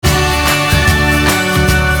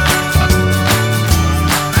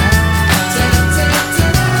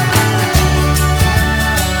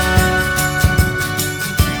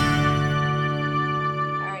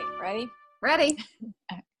ready.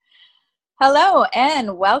 Hello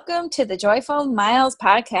and welcome to the Joyful Miles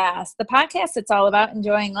podcast, the podcast that's all about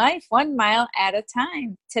enjoying life 1 mile at a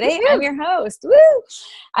time. Today, Woo-hoo. I'm your host. Woo!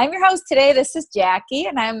 I'm your host today. This is Jackie,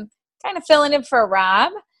 and I'm kind of filling in for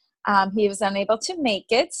Rob. He was unable to make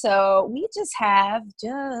it, so we just have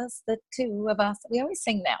just the two of us. We always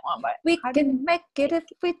sing that one, but We can make it if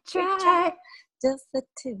we try. just the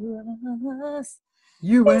two of us.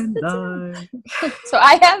 You and I. So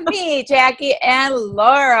I have me, Jackie, and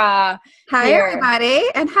Laura. Hi, here. everybody.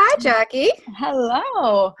 And hi, Jackie.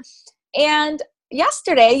 Hello. And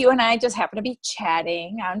yesterday, you and I just happened to be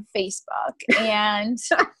chatting on Facebook, and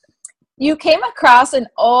you came across an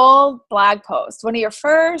old blog post, one of your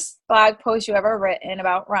first blog posts you ever written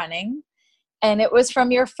about running. And it was from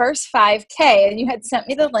your first 5K, and you had sent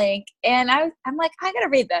me the link, and I'm like, I got to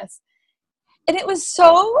read this. And it was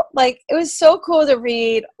so cool to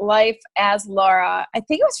read Life as Laura. I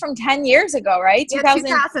think it was from 10 years ago, right? Yeah,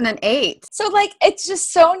 2008. So it's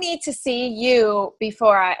just so neat to see you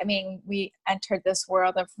before we entered this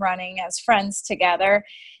world of running as friends together,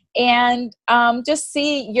 and just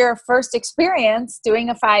see your first experience doing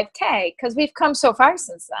a 5K, because we've come so far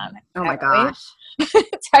since then. Oh my gosh.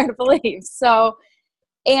 It's hard to believe.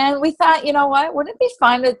 And we thought, you know what, wouldn't it be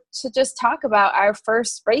fun to just talk about our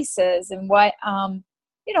first races and what,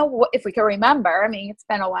 if we can remember, it's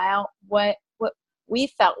been a while, what we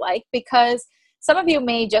felt like, because some of you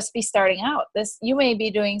may just be starting out. You may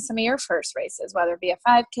be doing some of your first races, whether it be a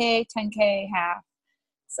 5K, 10K, half.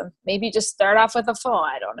 Some maybe just start off with a full.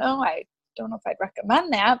 I don't know. I don't know if I'd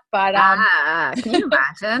recommend that, but can you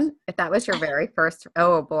imagine if that was your very first?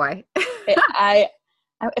 Oh boy.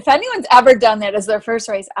 If anyone's ever done that as their first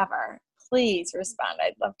race ever, please respond.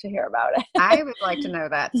 I'd love to hear about it. I would like to know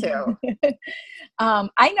that too.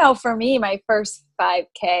 I know for me, my first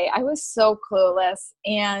 5K, I was so clueless.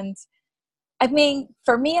 And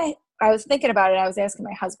for me, I was thinking about it. I was asking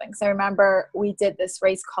my husband, because I remember we did this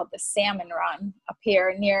race called the Salmon Run up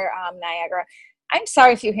here near Niagara. I'm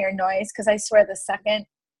sorry if you hear noise, because I swear the second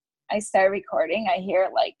I start recording, I hear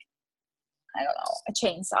I don't know, a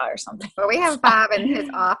chainsaw or something. Well, we have Bob in his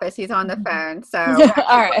office. He's on the phone. So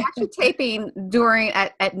All right. we're actually taping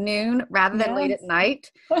at noon rather than late at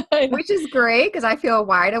night, which is great because I feel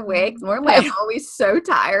wide awake. Normally I'm always so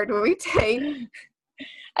tired when we tape.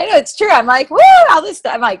 I know, it's true. I'm like, woo, all this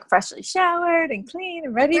stuff. I'm freshly showered and clean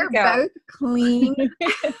and ready to go. We're both clean.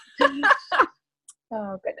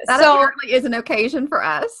 Oh, goodness. That apparently is an occasion for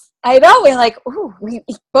us. I know. We're we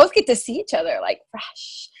both get to see each other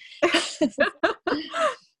fresh.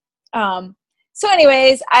 So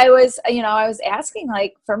anyways, I was asking,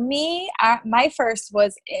 for me, my first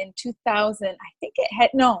was in 2000. I think it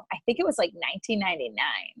was 1999,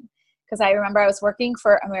 because I remember I was working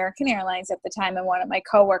for American Airlines at the time, and one of my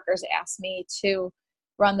coworkers asked me to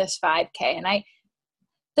run this 5K, and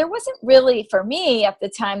there wasn't really, for me at the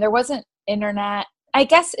time, there wasn't internet. I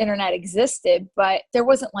guess internet existed, but there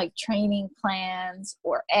wasn't training plans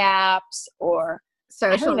or apps or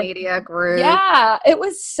social media group. Yeah, it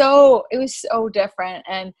was so different.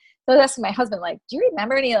 And so I was asking my husband, do you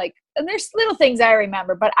remember any and there's little things I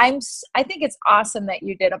remember, but I think it's awesome that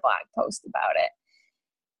you did a blog post about it.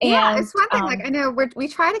 Yeah, it's one thing. I know we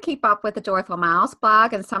try to keep up with the Joyful Miles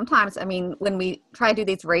blog, and sometimes, when we try to do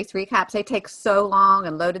these race recaps, they take so long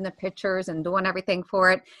and loading the pictures and doing everything for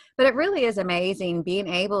it. But it really is amazing being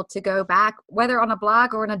able to go back, whether on a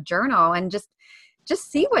blog or in a journal, and just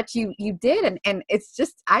see what you did. And it's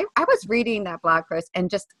just, I was reading that blog post and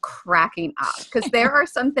just cracking up, because there are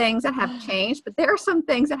some things that have changed, but there are some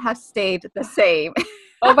things that have stayed the same.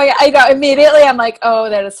 Oh my God, I know, immediately I'm like, oh,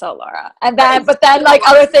 that is so Laura. And then, but then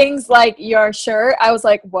other things your shirt, I was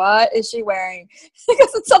like, what is she wearing?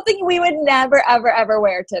 Because it's something we would never, ever, ever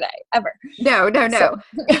wear today, ever. No. So.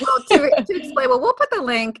 Well, to explain, we'll put the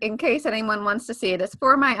link in case anyone wants to see it. It's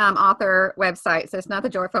for my author website, so it's not the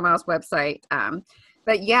Joyful Miles website.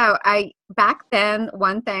 But yeah, back then,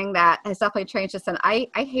 one thing that has definitely changed is that I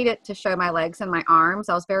hated to show my legs and my arms.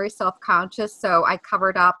 I was very self-conscious, so I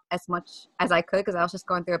covered up as much as I could because I was just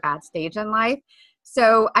going through a bad stage in life.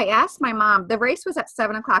 So I asked my mom, the race was at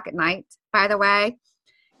 7:00 at night, by the way.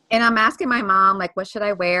 And I'm asking my mom, what should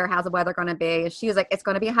I wear? How's the weather going to be? And she was like, it's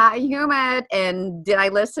going to be hot and humid. And did I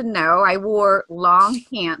listen? No. I wore long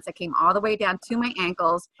pants that came all the way down to my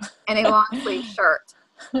ankles and a long sleeve shirt.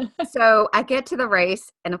 So I get to the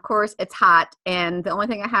race, and of course it's hot, and the only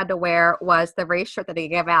thing I had to wear was the race shirt that they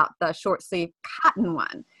give out, the short sleeve cotton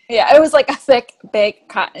one. Yeah, it was a thick, big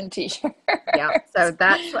cotton t-shirt. Yeah, so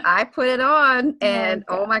that's what I put it on, and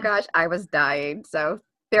oh my gosh, I was dying. So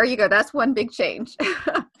there you go. That's one big change.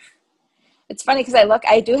 It's funny because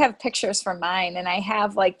I do have pictures from mine, and I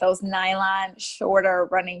have like those nylon shorter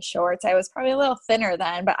running shorts. I was probably a little thinner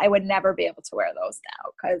then, but I would never be able to wear those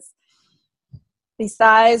now because these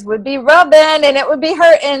thighs would be rubbing and it would be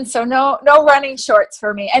hurting. So no running shorts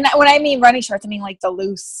for me. And when I mean running shorts, I mean like the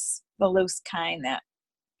loose kind that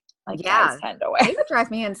like guys Yeah, tend to wear. they would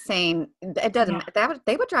drive me insane. It doesn't. Yeah.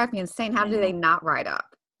 They would drive me insane. How I do they know. not ride up?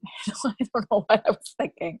 I don't know what I was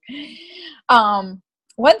thinking.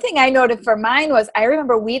 One thing I noted for mine was I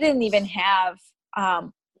remember we didn't even have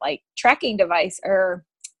like tracking device or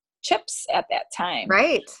chips at that time.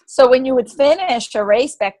 Right. So when you would finish a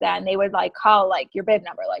race back then, they would like call like your bib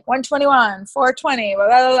number, like 121, 420, blah,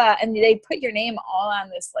 blah, blah, and they'd put your name all on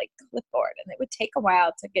this like clipboard, and it would take a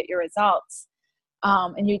while to get your results.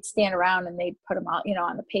 And you'd stand around and they'd put them out,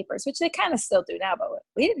 on the papers, which they kind of still do now, but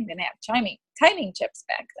we didn't even have timing chips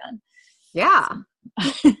back then. Yeah.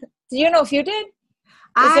 Do you know if you did?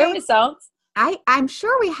 Was there results? I'm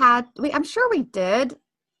sure we had. I'm sure we did.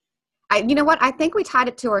 You know what? I think we tied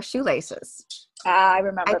it to our shoelaces. I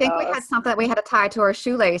remember. I think those. we had something that we had to tie to our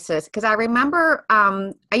shoelaces because I remember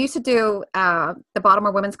I used to do the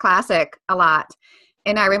Baltimore Women's Classic a lot,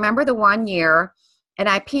 and I remember the one year, and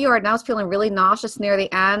I PR'd and I was feeling really nauseous near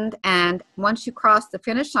the end. And once you crossed the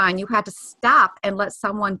finish line, you had to stop and let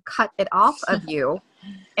someone cut it off of you.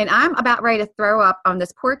 And I'm about ready to throw up on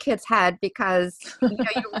this poor kid's head because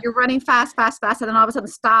you're running fast, and then all of a sudden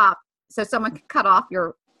stop so someone can cut off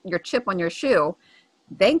your chip on your shoe.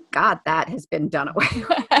 Thank God that has been done away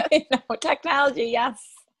with. I know, technology, yes.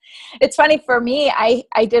 It's funny for me.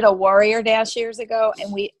 I did a Warrior Dash years ago,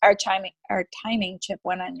 and our timing chip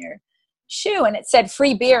went on your shoe, and it said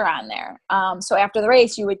free beer on there. So after the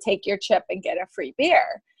race, you would take your chip and get a free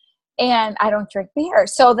beer. And I don't drink beer,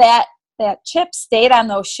 so that chip stayed on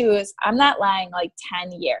those shoes. I'm not lying, like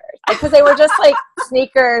 10 years because they were just like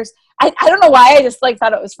sneakers. I don't know why. I just like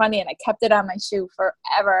thought it was funny, and I kept it on my shoe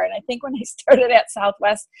forever. And I think when I started at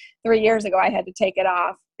Southwest 3 years ago, I had to take it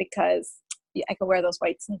off because I could wear those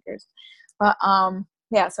white sneakers. But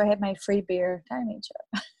yeah, so I had my free beer timing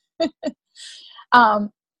chip.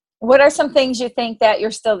 What are some things you think that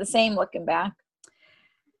you're still the same looking back?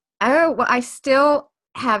 Oh, well, I still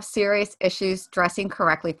have serious issues dressing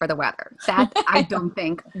correctly for the weather. That I don't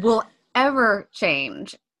think will ever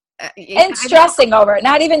change. And stressing over it,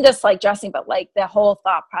 not even just like dressing, but like the whole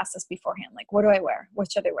thought process beforehand. Like, what do I wear?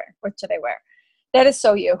 What should I wear? What should I wear? That is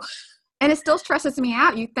so you. And it still stresses me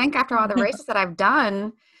out. You think after all the races that I've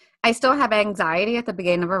done, I still have anxiety at the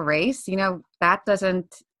beginning of a race. I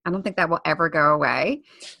don't think that will ever go away.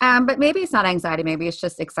 But maybe it's not anxiety. Maybe it's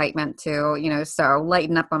just excitement too, so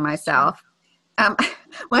lighten up on myself.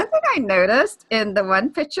 One thing I noticed in the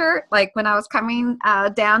one picture, like when I was coming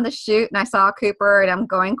down the chute and I saw Cooper and I'm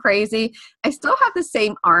going crazy, I still have the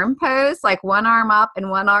same arm pose, like one arm up and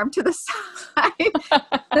one arm to the side.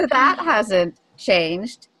 So that hasn't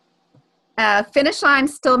changed. Finish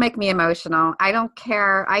lines still make me emotional. I don't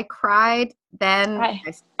care. I cried then.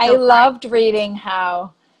 I loved reading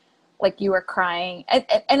how like you were crying.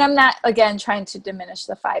 And I'm not, again, trying to diminish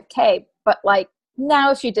the 5K, but like,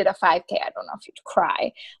 now if you did a 5K, I don't know if you'd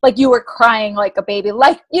cry. Like you were crying like a baby,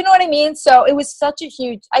 like, you know what I mean? So it was such a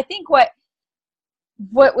huge, I think what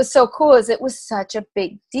was so cool is it was such a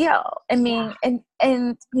big deal. I mean, and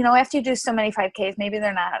after you do so many 5Ks, maybe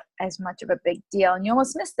they're not as much of a big deal, and you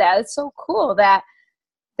almost miss that. It's so cool that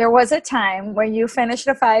there was a time when you finished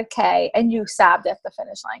a 5K and you sobbed at the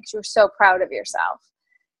finish line because you were so proud of yourself.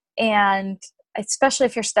 And especially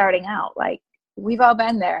if you're starting out, like, we've all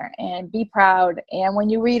been there, and be proud. And when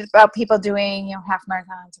you read about people doing, half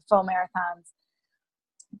marathons or full marathons,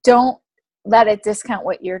 don't let it discount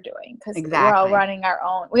what you're doing, because we're all running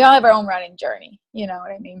we all have our own running journey. You know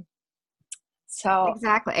what I mean? So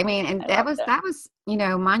exactly. I mean, and that was,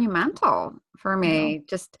 monumental for me.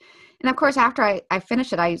 And of course, after I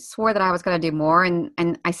finished it, I swore that I was going to do more,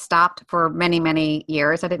 and I stopped for many, many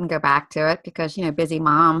years. I didn't go back to it because, busy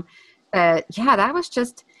mom. But yeah, that was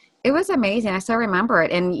just, it was amazing. I still remember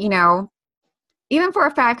it. And, even for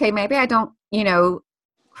a 5K, maybe I don't,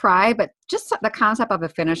 cry, but just the concept of a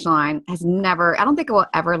finish line has never, I don't think it will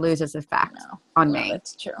ever lose its effect on me.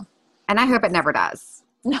 That's true. And I hope it never does.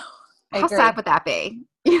 No. How sad would that be?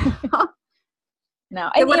 No.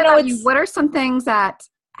 And what about you? What are some things that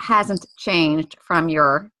hasn't changed from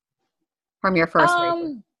your first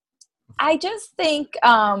race? I just think,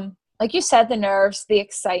 like you said, the nerves, the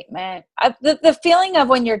excitement, the feeling of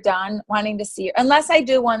when you're done, wanting to see, unless I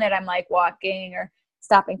do one that I'm like walking or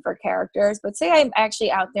stopping for characters, but say I'm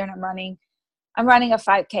actually out there and I'm running a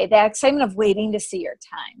 5K, that excitement of waiting to see your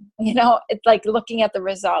time, it's like looking at the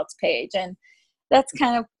results page. And that's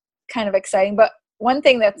kind of kind of exciting. But one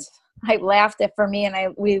thing that's I laughed at for me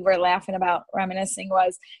and we were laughing about reminiscing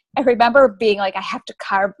was I remember being like, I have to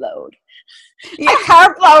carb load. Yeah. I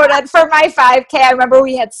carb loaded for my 5K. I remember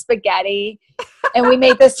we had spaghetti and we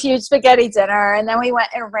made this huge spaghetti dinner and then we went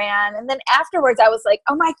and ran. And then afterwards I was like,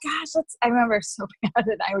 oh my gosh, I remember so bad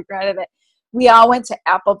and I regretted it. We all went to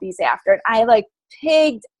Applebee's after and I like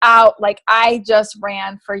pigged out. Like I just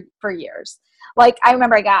ran for years. Like I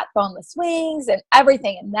remember I got boneless wings and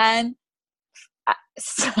everything. And then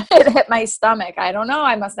it hit my stomach. I don't know.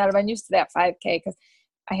 I must not have been used to that 5K because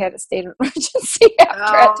I had a state of emergency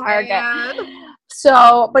after at Target. Man.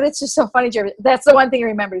 So, but it's just so funny, Jeremy. That's the one thing I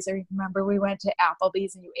remember is I remember we went to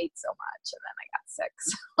Applebee's and you ate so much and then I got sick.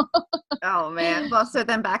 So. Oh man. Well, so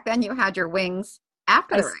then back then you had your wings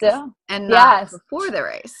after the race Still, and not before the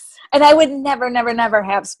race. And I would never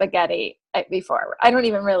have spaghetti before. I don't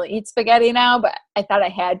even really eat spaghetti now, but I thought I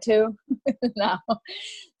had to now.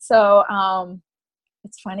 So,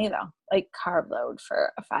 it's funny though, like carb load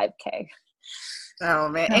for a 5K. Oh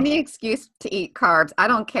man, any excuse to eat carbs. I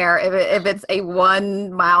don't care if it's a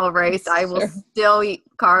 1 mile race. I will still eat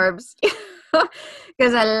carbs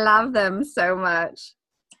because I love them so much.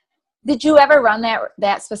 Did you ever run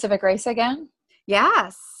that specific race again?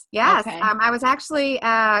 Yes. Okay. I was actually,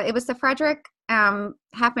 it was the Frederick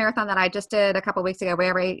half marathon that I just did a couple weeks ago. We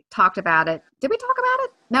already talked about it. Did we talk about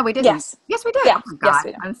it? No, we didn't. Yes, we did. Yeah. Oh my God. Yes,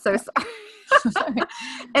 we did. I'm so sorry.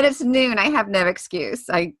 And it's noon. I have no excuse.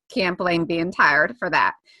 I can't blame being tired for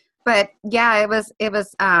that. But yeah, it was,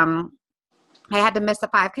 I had to miss the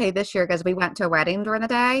 5K this year because we went to a wedding during the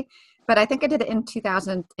day, but I think I did it in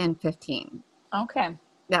 2015. Okay.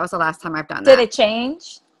 That was the last time I've done that. Did it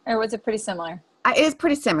change or was it pretty similar? It is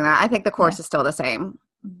pretty similar. I think the course is still the same.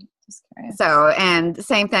 Just curious. So, and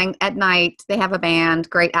same thing at night, they have a band,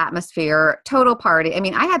 great atmosphere, total party. I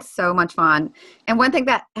mean, I had so much fun. And one thing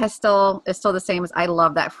that is still the same is I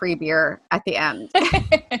love that free beer at the end.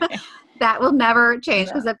 That will never change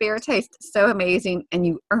because the beer tastes so amazing and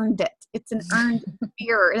you earned it. It's an earned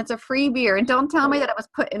beer and it's a free beer. And don't tell me that it was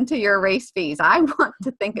put into your race fees. I want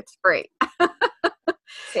to think it's free.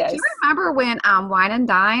 Yes. Do you remember when Wine and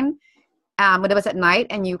Dine, when it was at night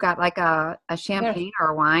and you got like a champagne or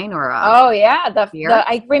a wine or a beer?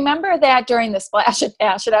 I remember that during the Splash and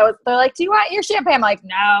Dash, and they're like, "Do you want your champagne?" I'm like,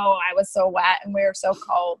 "No, I was so wet and we were so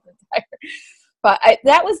cold and tired." But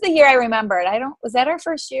that was the year I remembered. Was that our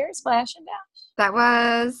first year, Splash and Dash? That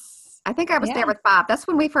was, I think I was there with Bob. That's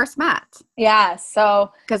when we first met. Yeah,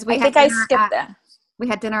 so because I skipped that. We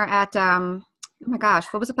had dinner at oh my gosh,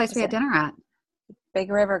 what was the place we had dinner at? Big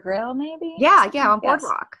River Grill, maybe? Yeah, on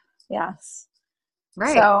Boardwalk. Yes.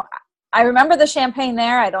 Right. So I remember the champagne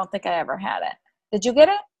there. I don't think I ever had it. Did you get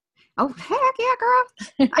it? Oh, heck yeah,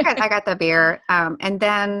 girl. I got the beer. And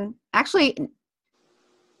then actually,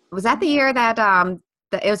 was that the year that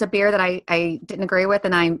it was a beer that I didn't agree with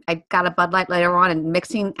and I got a Bud Light later on, and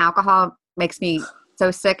mixing alcohol makes me so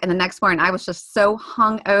sick. And the next morning I was just so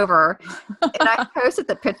hungover and I posted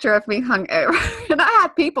the picture of me hungover and I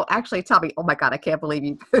had people actually tell me, oh my God, I can't believe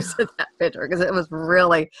you posted that picture because it was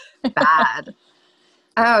really bad.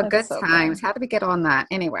 Oh, good so times. Bad. How did we get on that?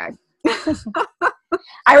 Anyway.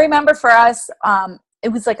 I remember for us, it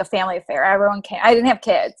was like a family affair. Everyone came. I didn't have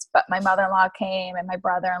kids, but my mother-in-law came and my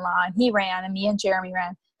brother-in-law, and he ran, and me and Jeremy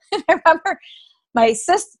ran. And I remember my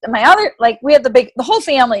sister, we had the whole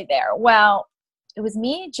family there. Well, it was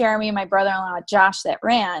me, Jeremy, and my brother-in-law, Josh, that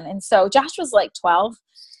ran. And so Josh was like 12,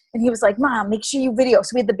 and he was like, "Mom, make sure you video."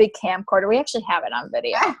 So we had the big camcorder. We actually have it on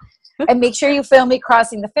video. And make sure you film me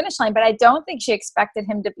crossing the finish line. But I don't think she expected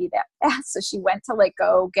him to be that fast. So she went to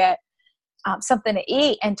go get something to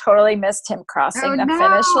eat and totally missed him crossing the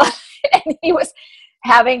finish line. And he was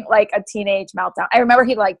having a teenage meltdown. I remember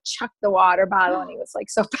he chucked the water bottle and he was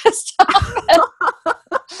so pissed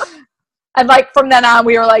off. And from then on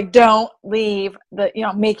we were don't leave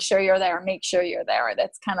make sure you're there. Make sure you're there.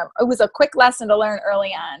 That's it was a quick lesson to learn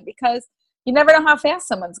early on because you never know how fast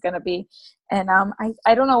someone's going to be. And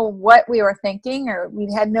I don't know what we were thinking, or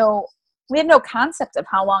we had no concept of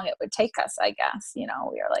how long it would take us, I guess. We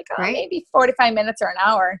were like, right. Maybe 45 minutes or an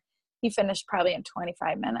hour. He finished probably in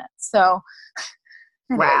 25 minutes. So,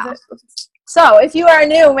 wow. So if you are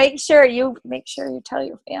new, make sure you tell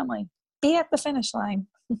your family, be at the finish line.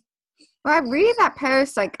 Well, I read that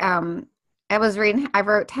post, I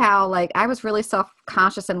wrote how, I was really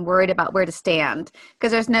self-conscious and worried about where to stand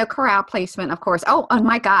because there's no corral placement, of course. Oh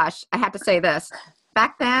my gosh, I have to say this.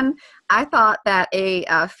 Back then, I thought that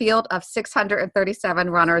a field of 637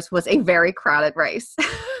 runners was a very crowded race.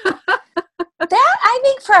 That, I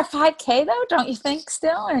think for a 5K though, don't you think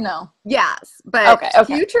still or no? Yes, but Okay.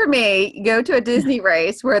 future me, go to a Disney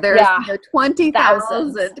race where there's Yeah. 20,000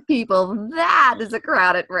 Thousands. people. That is a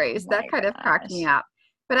crowded race. That My kind of cracked me gosh. up.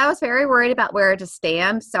 But I was very worried about where to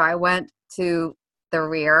stand, so I went to the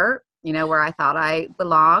rear, where I thought I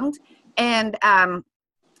belonged. And I'm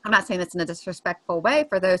not saying this in a disrespectful way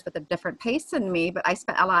for those with a different pace than me, but I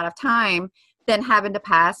spent a lot of time then having to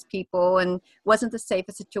pass people and wasn't the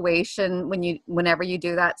safest situation whenever you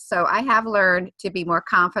do that. So I have learned to be more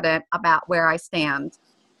confident about where I stand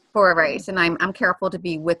for a race. And I'm careful to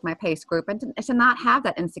be with my pace group and to not have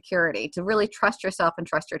that insecurity, to really trust yourself and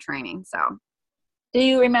trust your training. So Do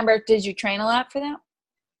you remember, did you train a lot for that?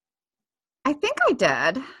 I think I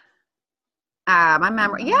did. I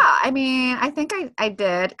remember, yeah, I mean, I think I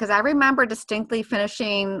did because I remember distinctly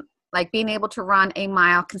finishing, like being able to run a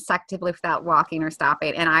mile consecutively without walking or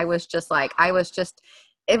stopping. And I was just like,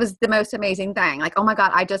 it was the most amazing thing. Like, oh my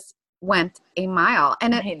God, I just went a mile.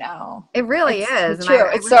 And I know. it really It's is. And true.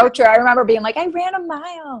 I It's wish so true. I remember being like, I ran a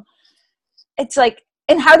mile. It's like,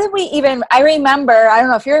 and how did we even, I remember, I don't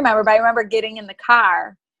know if you remember, but I remember getting in the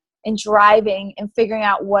car and driving and figuring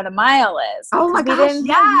out what a mile is. oh Because my we gosh, didn't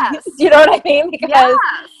have, yes. you know what I mean? Because Yes.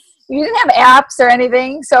 we didn't have apps or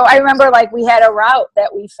anything. So I remember like we had a route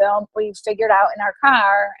that we figured out in our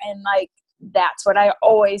car, and like that's what I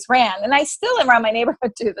always ran. And I still around my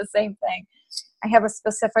neighborhood do the same thing. I have a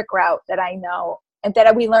specific route that I know and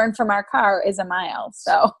that we learned from our car is a mile.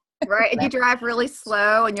 So Right. And you drive really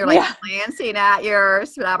slow and you're like yeah. glancing at your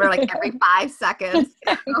speedometer like every 5 seconds.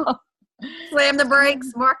 Slam the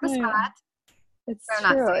brakes, mark the Yeah. spot. It's So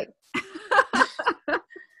not true. safe.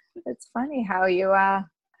 It's funny how you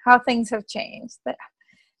how things have changed. But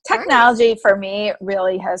Right. technology for me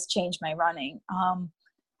really has changed my running.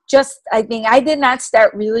 Just I think I did not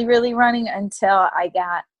start really, really running until I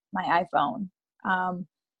got my iPhone.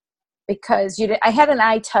 Because I had an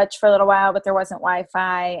iTouch for a little while, but there wasn't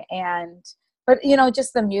Wi-Fi, but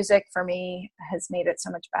just the music for me has made it so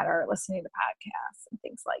much better. Listening to podcasts and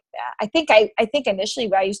things like that. I think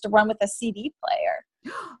initially I used to run with a CD player.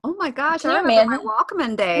 Oh my gosh, Can I you remember imagine? my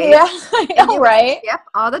Walkman days. Yeah, I And know, you would right? skip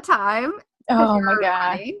all the time because Oh you my were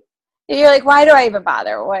god. running. You're like, why do I even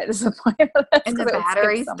bother? What is the point of this? And the Because it would skip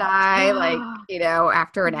batteries so die like, much.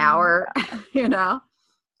 after an Oh my hour, god. you know?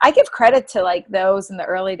 I give credit to like those in the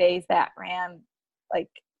early days that ran like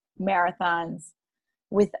marathons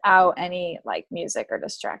without any like music or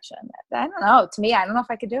distraction. I don't know. To me, I don't know if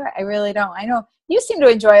I could do it. I really don't. I know you seem to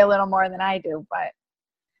enjoy a little more than I do, but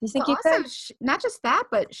do you think Well, you also could? not just that,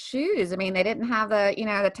 but shoes. I mean, they didn't have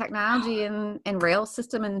the technology and rail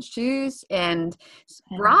system and shoes and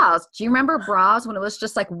I know. bras. Do you remember bras when it was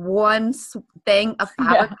just like one thing of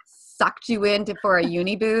fabric Yeah. that sucked you into for a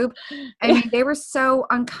uni boob? I Yeah. mean, they were so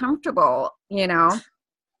uncomfortable.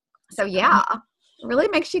 So yeah, it really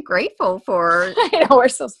makes you grateful for. I know we're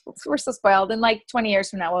so spoiled. And like 20 years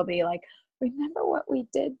from now, we'll be like, remember what we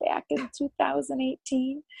did back in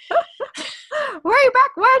 2018? Way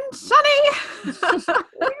back when, Sonny.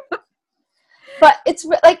 But it's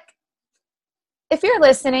like, if you're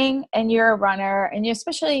listening and you're a runner and you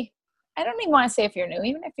especially, I don't even want to say if you're new,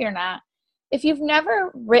 even if you're not, if you've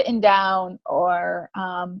never written down or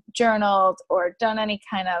journaled or done any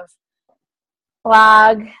kind of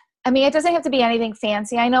blog, I mean, it doesn't have to be anything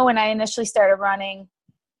fancy. I know when I initially started running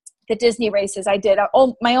the Disney races, I did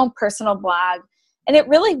my own personal blog. And it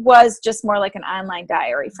really was just more like an online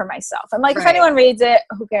diary for myself. And like, if Right. anyone reads it,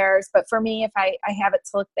 who cares? But for me, if I have it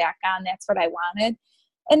to look back on, that's what I wanted.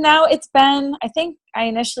 And now it's been, I think I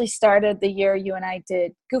initially started the year you and I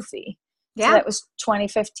did Goofy. So Yeah. that was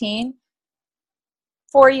 2015,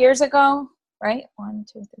 4 years ago, right? 1,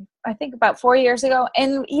 2, 3. I think about 4 years ago.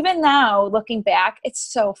 And even now, looking back,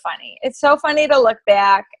 it's so funny. It's so funny to look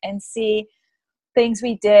back and see things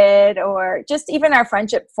we did, or just even our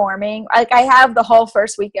friendship forming. Like I have the whole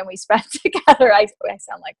first weekend we spent together. I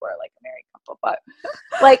sound like we're like a married couple, but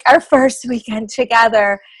like our first weekend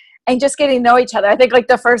together and just getting to know each other. I think like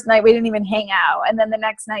the first night we didn't even hang out. And then the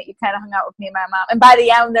next night you kind of hung out with me and my mom. And by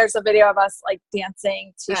the end, there's a video of us like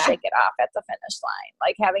dancing to Shake It Off at the finish line,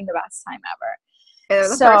 like having the best time ever.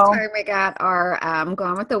 The So first time we got our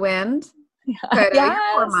Gone with the Wind photo, your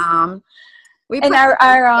poor yes. mom. We And put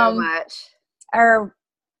so much. our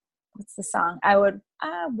what's the song? I would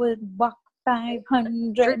walk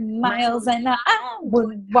 500 miles and I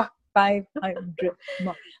would walk 500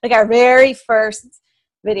 miles. Like our very first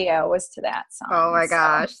video was to that song. Oh my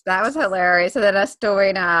gosh, that was hilarious. And then us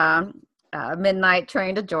doing Midnight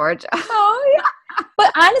Train to Georgia. Oh yeah.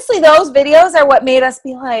 But honestly, those videos are what made us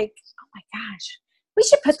be like, oh my gosh, we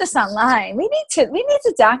should put this online. We need to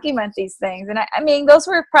document these things. And I mean, those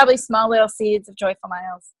were probably small little seeds of Joyful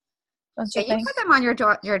Miles. Don't you Yeah, you think? put them on your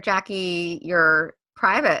Jackie, your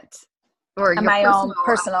private or And your my own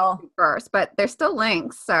personal. first, but there's still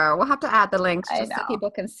links. So we'll have to add the links I just so know. people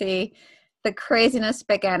can see the craziness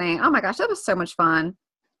beginning. Oh my gosh, that was so much fun.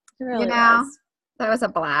 It really was. That was a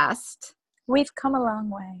blast. We've come a long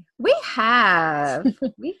way. We have.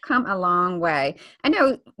 We've come a long way. I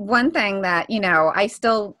know one thing that, I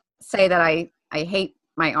still say that I hate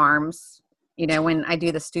my arms, when I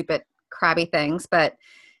do the stupid crabby things, but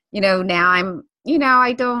now I'm,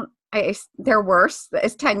 they're worse.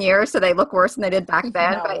 It's 10 years, so they look worse than they did back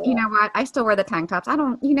then. No. But you know what? I still wear the tank tops. I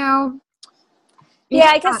don't,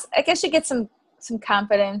 Yeah, I guess you get some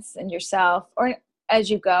confidence in yourself or as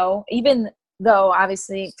you go, even though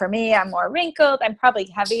obviously for me, I'm more wrinkled. I'm probably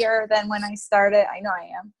heavier than when I started. I know I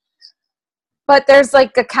am. But there's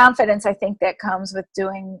like a confidence, I think, that comes with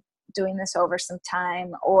doing this over some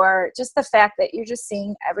time, or just the fact that you're just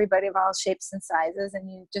seeing everybody of all shapes and sizes,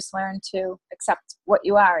 and you just learn to accept what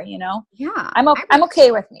you are, Yeah. I'm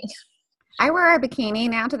okay with me. I wear a bikini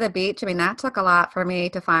now to the beach. I mean, that took a lot for me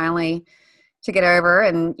to finally to get over,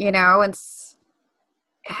 and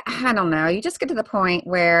I don't know. You just get to the point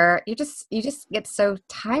where you just get so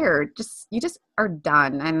tired. You just are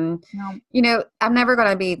done, and I'm never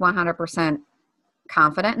going to be 100%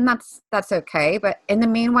 confident, and that's okay. But in the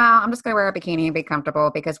meanwhile, I'm just going to wear a bikini and be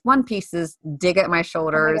comfortable, because one pieces dig at my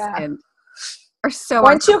shoulders and are so.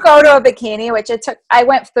 Once you go to a bikini, which I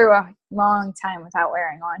went through a long time without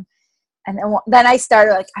wearing one, and then I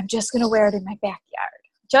started like, I'm just going to wear it in my backyard,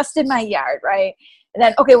 just in my yard, right? And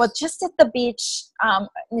then, okay, well, just at the beach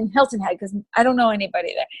in Hilton Head, because I don't know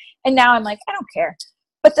anybody there. And now I'm like, I don't care.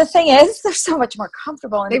 But the thing is, they're so much more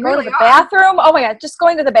comfortable. And they to really go to the bathroom, oh my God, just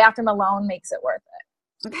going to the bathroom alone makes it worth it.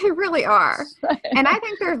 They really are. And I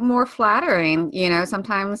think they're more flattering,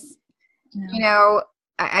 sometimes,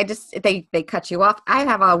 I just, they cut you off. I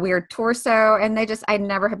have a weird torso, and I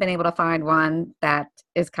never have been able to find one that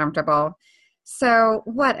is comfortable. So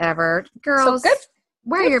whatever, girls. So good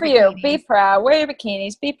for you. bikinis. Be proud. Wear your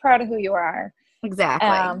bikinis. Be proud of who you are. Exactly.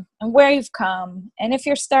 And where you've come. And if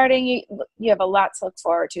you're starting, you have a lot to look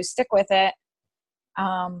forward to. Stick with it.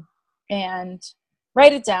 And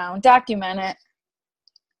write it down. Document it.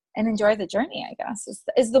 And enjoy the journey, I guess,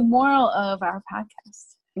 is the moral of our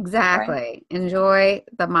podcast. Exactly. Right? Enjoy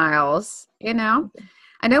the miles. I know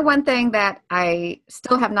one thing that I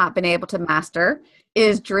still have not been able to master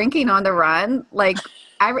is drinking on the run. Like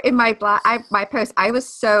in my post, I was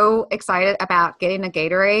so excited about getting a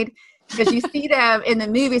Gatorade, because you see them in the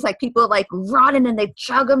movies, like people like running and they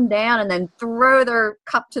chug them down and then throw their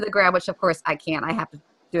cup to the ground, which of course I can't. I have to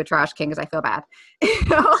do a trash can because I feel bad.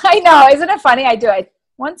 I know. Isn't it funny? I do it.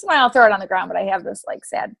 Once in a while I'll throw it on the ground, but I have this like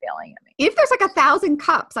sad feeling in me. If there's like 1,000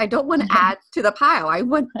 cups, I don't want to add to the pile. I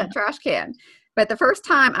want a trash can. But the first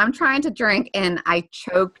time I'm trying to drink, and I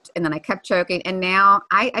choked, and then I kept choking, and now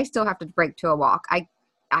I still have to break to a walk. I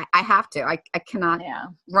have to. I cannot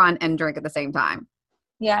run and drink at the same time.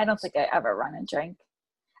 Yeah, I don't think I ever run and drink.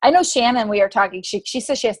 I know Shannon, we are talking, she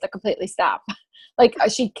says she has to completely stop. Like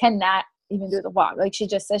she cannot even do the walk. Like she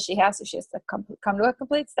just says she has to come to a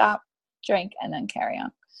complete stop, drink, and then carry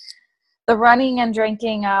on. The running and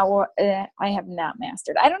drinking, I have not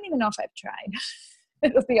mastered. I don't even know if I've tried.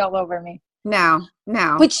 It'll be all over me. No.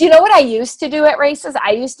 Which, you know what I used to do at races?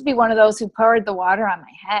 I used to be one of those who poured the water on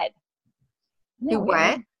my head. You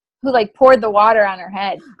what? Who like poured the water on her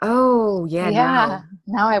head. Oh, yeah. Yeah.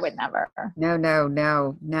 No, I would never. No. I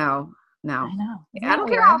know. I don't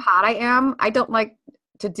care how hot I am. I don't like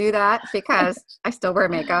to do that because I still wear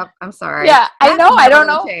makeup. I'm sorry. Yeah, I know. I don't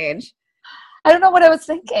know. Change. I don't know what I was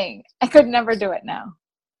thinking. I could never do it now.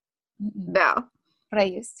 No. But I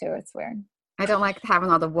used to. It's weird. I don't like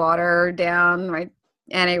having all the water down. Right.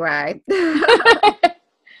 Anyway.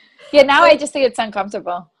 Yeah, now I just think it's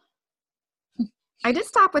uncomfortable. I did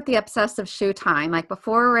stop with the obsessive shoe tying. Like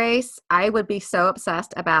before a race, I would be so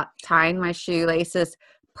obsessed about tying my shoelaces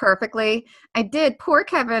perfectly. I did. Poor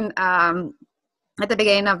Kevin, at the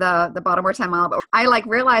beginning of the Baltimore 10 mile, but I like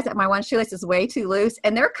realized that my one shoelace is way too loose,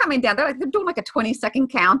 and they're coming down. They're doing like a 20-second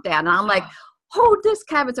countdown, and I'm like, hold this,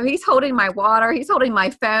 Kevin. So he's holding my water, he's holding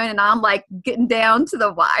my phone, and I'm like getting down to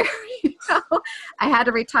the wire. I had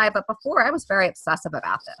to retie, but before I was very obsessive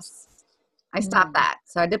about this. I stopped that.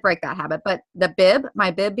 So I did break that habit. But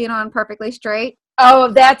my bib being on perfectly straight.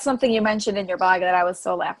 Oh, that's something you mentioned in your blog that I was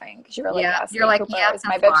so laughing because you were like, you're like, is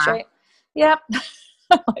my bib straight? Yep.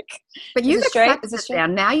 Like, But is you've it straight? accepted Is it it straight? now.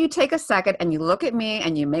 Now you take a second and you look at me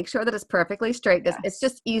and you make sure that it's perfectly straight. It's Yes.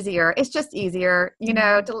 just easier. It's just easier,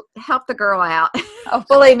 Mhm. to help the girl out. Oh,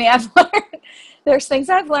 believe me, I've learned. There's things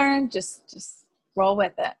I've learned. Just roll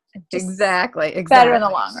with it. It just Exactly. better in the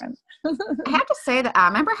Exactly. long run. I have to say that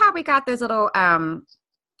remember how we got those little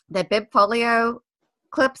the bib folio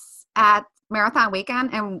clips at marathon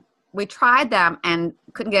weekend, and we tried them and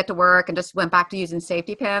couldn't get it to work and just went back to using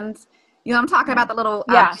safety pins. You know what I'm talking about, the little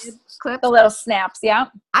bib Yes. The clips? little snaps. Yeah.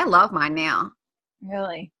 I love mine now.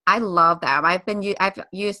 Really. I love them. I've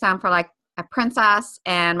used them for like a princess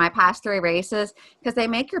and my past 3 races because they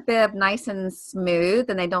make your bib nice and smooth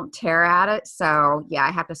and they don't tear at it. So yeah,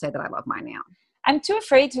 I have to say that I love mine now. I'm too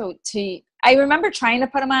afraid to I remember trying to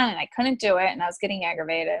put them on and I couldn't do it and I was getting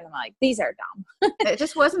aggravated and I'm like, these are dumb. It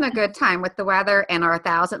just wasn't a good time with the weather and our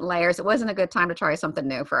 1,000 layers. It wasn't a good time to try something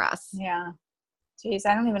new for us. Yeah. Jeez,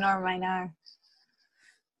 I don't even know where mine are.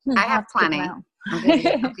 I I'll have have to keep them plenty.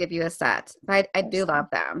 out. I'll give you a set. But I do love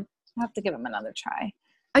them. I'll have to give them another try.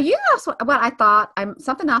 You know what I thought?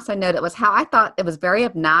 Something else I noted was how I thought it was very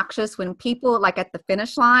obnoxious when people like at the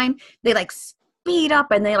finish line, they like speed up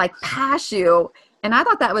and they like pass you. And I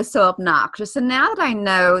thought that was so obnoxious. And now that I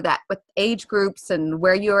know that with age groups and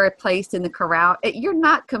where you are placed in the corral, you're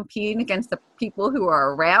not competing against the people who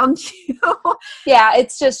are around you. Yeah,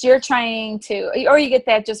 it's just you're trying to, or you get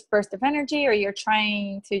that just burst of energy, or you're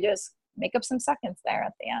trying to just make up some seconds there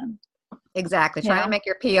at the end. Exactly. You Trying to know? make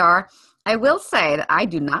your PR. I will say that I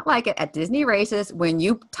do not like it at Disney races when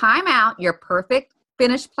you time out your perfect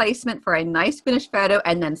finish placement for a nice finish photo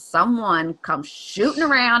and then someone comes shooting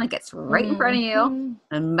around and gets right in front of you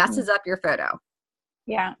and messes up your photo.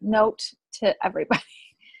 Yeah, note to everybody.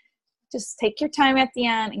 Just take your time at the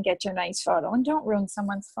end and get your nice photo and don't ruin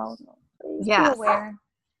someone's photo. Please be Yes. aware.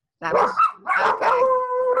 That was okay.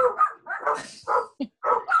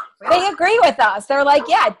 They agree with us. They're like,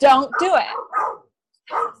 yeah, don't do it.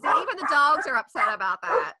 See, even the dogs are upset about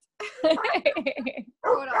that.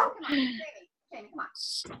 Hold on. Come on. Jamie, come on.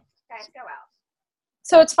 Guys, go out.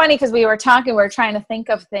 So it's funny because we were trying to think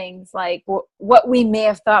of things like what we may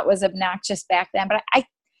have thought was obnoxious back then. But I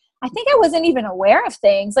think I wasn't even aware of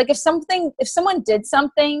things. Like if someone did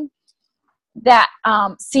something that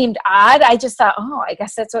seemed odd, I just thought, oh, I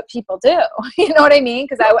guess that's what people do. You know what I mean?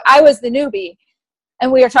 Because I was the newbie.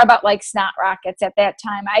 And we were talking about like snot rockets at that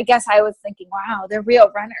time. I guess I was thinking, wow, they're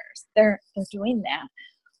real runners. They're doing that.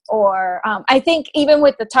 Or I think even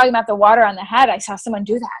with the talking about the water on the head, I saw someone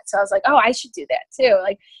do that. So I was like, oh, I should do that too.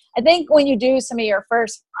 Like, I think when you do some of your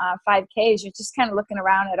first 5Ks, you're just kind of looking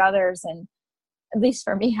around at others. And at least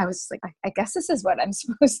for me, I was like, I guess this is what I'm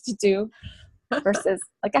supposed to do versus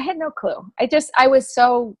like, I had no clue. I was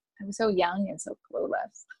so young and so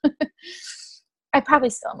clueless. I probably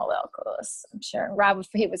still am a little clueless. I'm sure Rob, if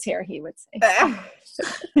he was here, he would say.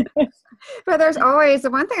 But there's always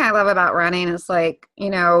the one thing I love about running is like,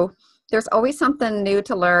 there's always something new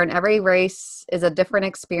to learn. Every race is a different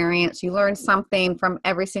experience. You learn something from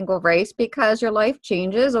every single race because your life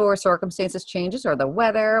changes or circumstances changes or the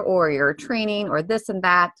weather or your training or this and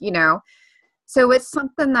that, So it's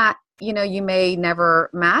something that, you may never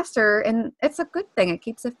master, and it's a good thing. It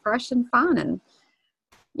keeps it fresh and fun. And,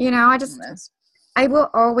 I will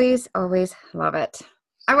always, always love it.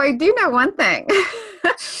 Oh, I do know one thing,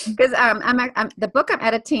 because I'm the book I'm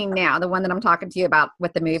editing now, the one that I'm talking to you about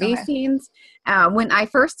with the movie scenes. When I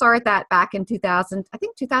first started that back in 2000, I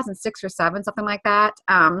think 2006 or 7, something like that.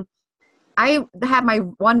 I had my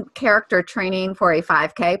one character training for a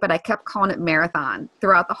 5K, but I kept calling it marathon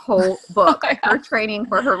throughout the whole book. Her training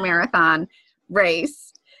for her marathon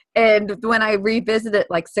race. And when I revisited it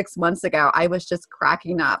like 6 months ago, I was just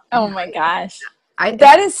cracking up. Oh my gosh.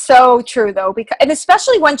 That is so true though, and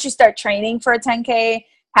especially once you start training for a 10K,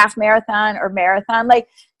 half marathon or marathon, like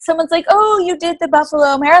someone's like, oh, you did the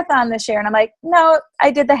Buffalo Marathon this year. And I'm like, no,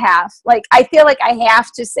 I did the half. Like, I feel like I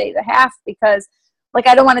have to say the half because like,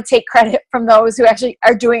 I don't want to take credit from those who actually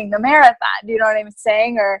are doing the marathon. Do you know what I'm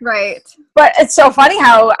saying? Right. But it's so funny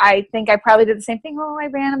how I think I probably did the same thing. Oh, I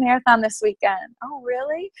ran a marathon this weekend. Oh,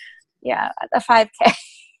 really? Yeah. The 5K.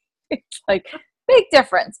 It's like big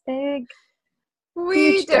difference.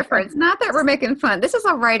 Huge difference. Not that we're making fun. This is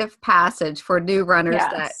a rite of passage for new runners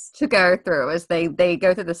to go through as they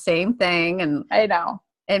go through the same thing and I know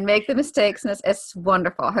and make the mistakes, and it's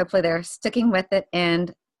wonderful. Hopefully they're sticking with it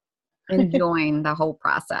and enjoying the whole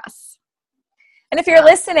process. And if you're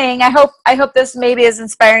listening, I hope this maybe is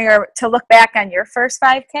inspiring you to look back on your first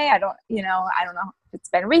 5K. I don't know if it's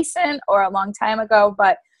been recent or a long time ago,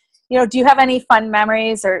 but do you have any fun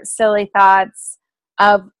memories or silly thoughts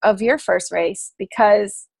of your first race?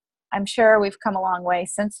 Because I'm sure we've come a long way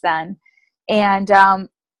since then. And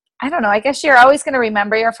I don't know, I guess you're always going to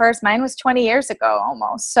remember your first. Mine was 20 years ago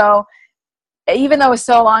almost. So even though it was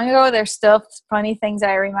so long ago, there's still funny things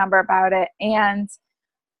I remember about it. And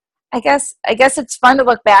I guess it's fun to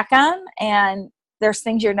look back on, and there's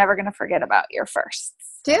things you're never going to forget about your firsts.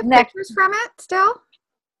 Do you have pictures from it still?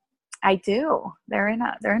 I do. They're in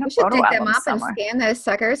a We should photo dig album them up somewhere. and scan those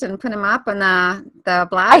suckers and put them up on the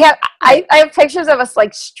blog. I have pictures of us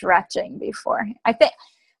like stretching before. I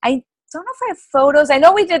don't know if I have photos. I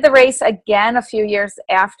know we did the race again a few years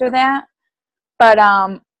after that, but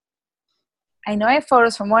I know I have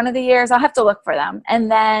photos from one of the years. I'll have to look for them. And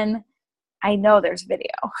then I know there's video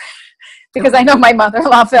because I know my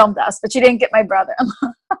mother-in-law filmed us, but she didn't get my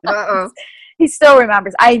brother-in-law. Uh-oh. He still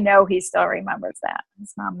remembers. I know he still remembers that.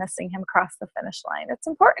 His mom missing him across the finish line. It's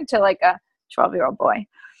important to like a 12-year-old boy.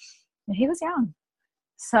 And he was young.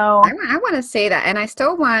 So I want to see that. And I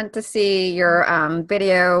still want to see your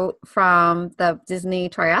video from the Disney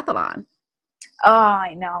Triathlon. oh,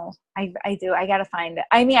 I know. I do. I got to find it.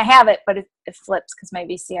 I mean, I have it, but it flips because my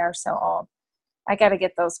VCR is so old. I got to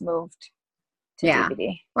get those moved to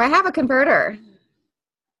DVD. Well, I have a converter.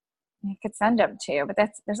 I could send them to you, but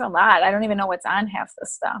there's a lot. I don't even know what's on half the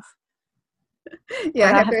stuff.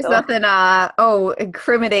 Yeah, I hope there's nothing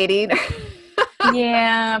incriminating.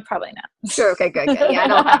 Yeah, probably not. Sure, okay, good. Yeah, I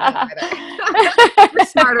don't have that either. We're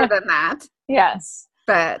smarter than that. Yes.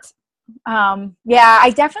 But yeah,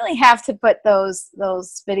 I definitely have to put those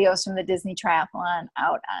videos from the Disney Triathlon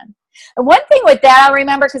out on. And one thing with that I'll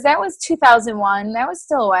remember, because that was 2001. That was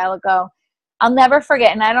still a while ago. I'll never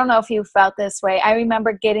forget, and I don't know if you felt this way. I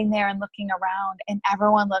remember getting there and looking around, and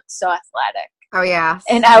everyone looked so athletic. Oh, yeah.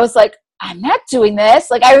 And I was like, I'm not doing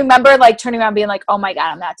this. Like, I remember, like, turning around being like, oh, my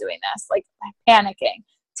God, I'm not doing this. Like, panicking,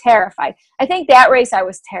 terrified. I think that race I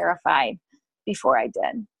was terrified before I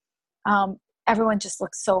did. Everyone just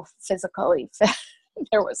looked so physically fit.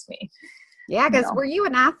 There was me. Yeah, because were you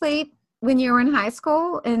an athlete when you were in high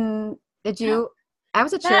school? And did you – I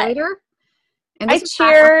was a cheerleader. And I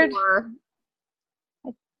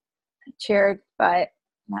cheered, but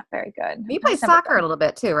not very good. You played soccer a little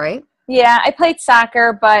bit too, right? Yeah, I played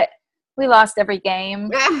soccer, but we lost every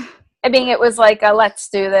game. I mean, it was like a let's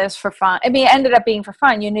do this for fun. I mean, it ended up being for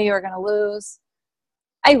fun. You knew you were going to lose.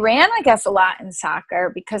 I ran, I guess, a lot in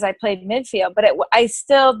soccer because I played midfield, but I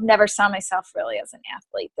still never saw myself really as an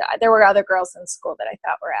athlete. There were other girls in school that I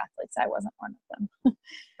thought were athletes. I wasn't one of them.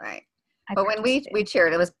 Right. But when we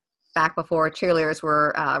cheered, it was back before cheerleaders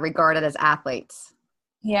were regarded as athletes.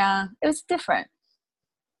 Yeah, it was different.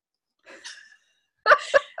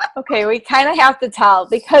 Okay, we kind of have to tell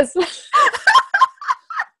because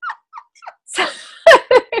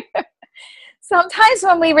sometimes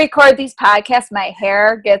when we record these podcasts, my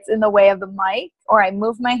hair gets in the way of the mic, or I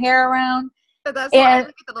move my hair around. So that's why I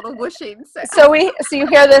get the little whooshing sound. So you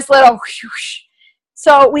hear this little whoosh.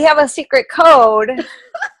 So we have a secret code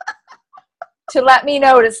to let me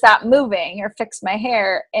know to stop moving or fix my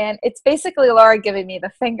hair, and it's basically Laura giving me the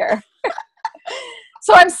finger.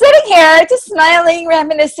 So I'm sitting here just smiling,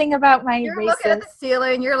 reminiscing about my You're races. Looking at the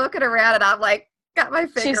ceiling, you're looking around, and I'm like, got my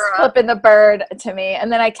finger She's up. flipping the bird to me, and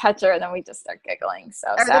then I catch her, and then we just start giggling. So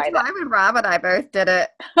sorry. The time when Rob and I both did it.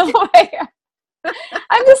 Oh my God.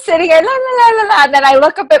 I'm just sitting here, la, la, la, la, la, and then I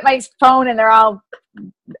look up at my phone, and they're all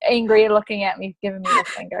angry looking at me, giving me the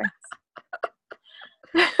finger.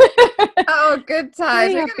 Oh, good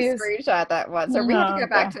times. We're going to screenshot that one. So we have to go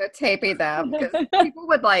back to taping them because people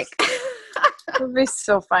would like. It would be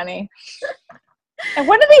so funny. And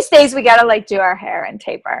one of these days we got to like do our hair and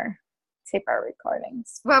tape our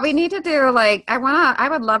recordings. Well, we need to do I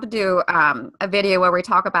would love to do a video where we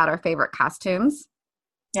talk about our favorite costumes.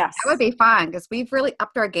 Yes. That would be fun because we've really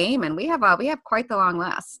upped our game and we have quite the long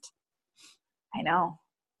list. I know.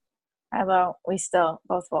 Although we still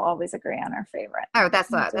both will always agree on our favorite. Oh,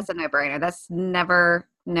 that's a no-brainer. That's never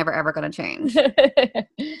ever going to change.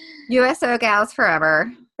 USO gals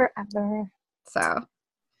forever. Forever. So, all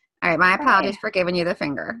right. My apologies for giving you the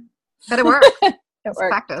finger, but it worked. It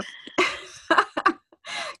worked. Effective.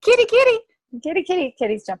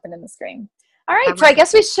 Kitty's jumping in the screen. All right. So I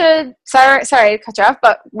guess we should. Sorry to cut you off,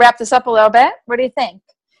 but wrap this up a little bit. What do you think?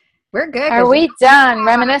 We're good. Are we done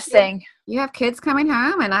reminiscing? You have kids coming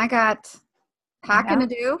home, and I got packing to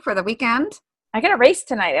do for the weekend. I got a race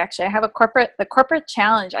tonight, actually. I have the corporate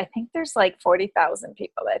challenge. I think there's like 40,000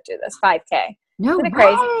 people that do this 5K. No way.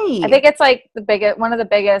 Crazy. I think it's like one of the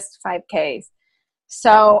biggest 5Ks.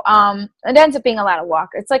 So it ends up being a lot of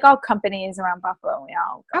walkers. It's like all companies around Buffalo. And we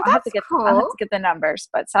all go. I'll have to get the numbers,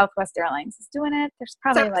 but Southwest Airlines is doing it. There's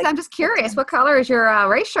probably I'm just curious. What color is your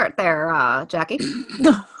race shirt there, Jackie?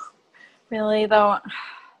 Really though,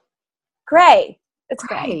 gray. It's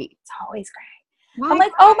gray. Right. It's always gray. Why I'm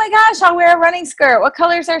like, gray? oh my gosh, I'll wear a running skirt. What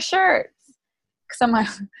color's our shirts? Because I'm like,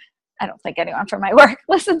 I don't think anyone from my work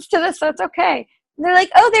listens to this, so it's okay. And they're like,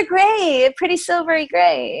 oh, they're gray, pretty silvery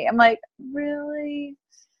gray. I'm like, really?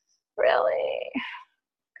 Really?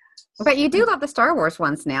 But you do love the Star Wars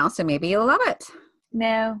ones now, so maybe you'll love it.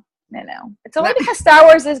 No. It's only because Star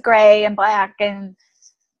Wars is gray and black, and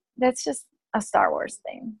that's just a Star Wars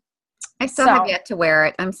thing. I still have yet to wear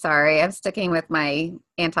it. I'm sorry. I'm sticking with my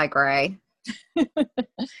anti-gray.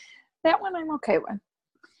 That one I'm okay with.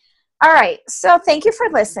 All right. So thank you for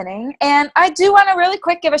listening. And I do want to really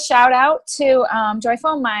quick give a shout out to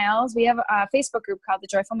Joyful Miles. We have a Facebook group called the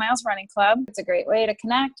Joyful Miles Running Club. It's a great way to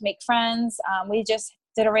connect, make friends. We just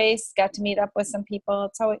did a race, got to meet up with some people.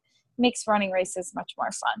 So it makes running races much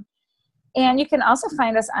more fun. And you can also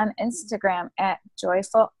find us on Instagram at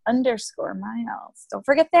joyful_miles. Don't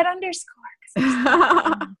forget that underscore.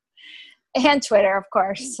 And Twitter, of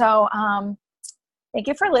course. So thank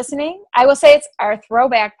you for listening. I will say it's our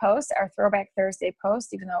throwback post, our Throwback Thursday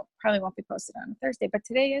post, even though it probably won't be posted on a Thursday, but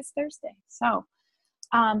today is Thursday. So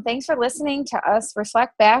thanks for listening to us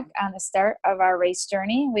reflect back on the start of our race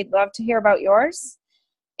journey. We'd love to hear about yours,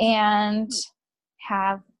 and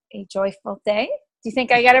have a joyful day. Do you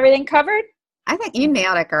think I got everything covered? I think you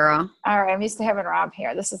nailed it, girl. All right. I'm used to having Rob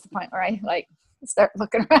here. This is the point where I start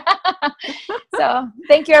looking around. So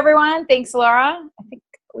thank you, everyone. Thanks, Laura. I think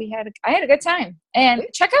I had a good time. And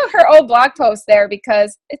check out her old blog post there,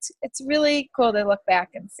 because it's really cool to look back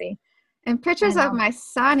and see. And pictures of my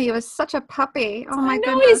son. He was such a puppy. Oh my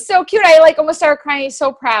goodness. He's so cute. I almost started crying. He's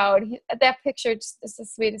so proud. That picture just is the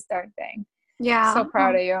sweetest darn thing. Yeah. So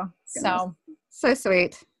proud of you. Goodness. So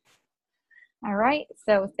sweet. All right.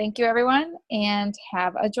 So thank you, everyone, and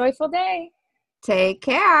have a joyful day. Take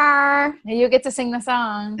care. You get to sing the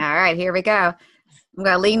song. All right, here we go. I'm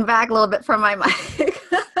going to lean back a little bit from my mic.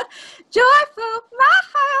 Joyful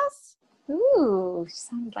Miles. Ooh, she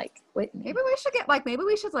sounded like Whitney. Maybe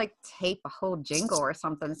we should tape a whole jingle or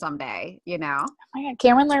something someday, you know? Oh my God,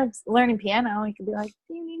 Cameron learning piano. He could be like,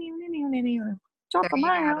 Joyful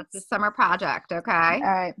Miles. It's a summer project, okay? All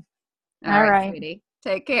right. All right, sweetie.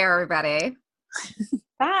 Take care, everybody.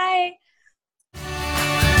 Bye.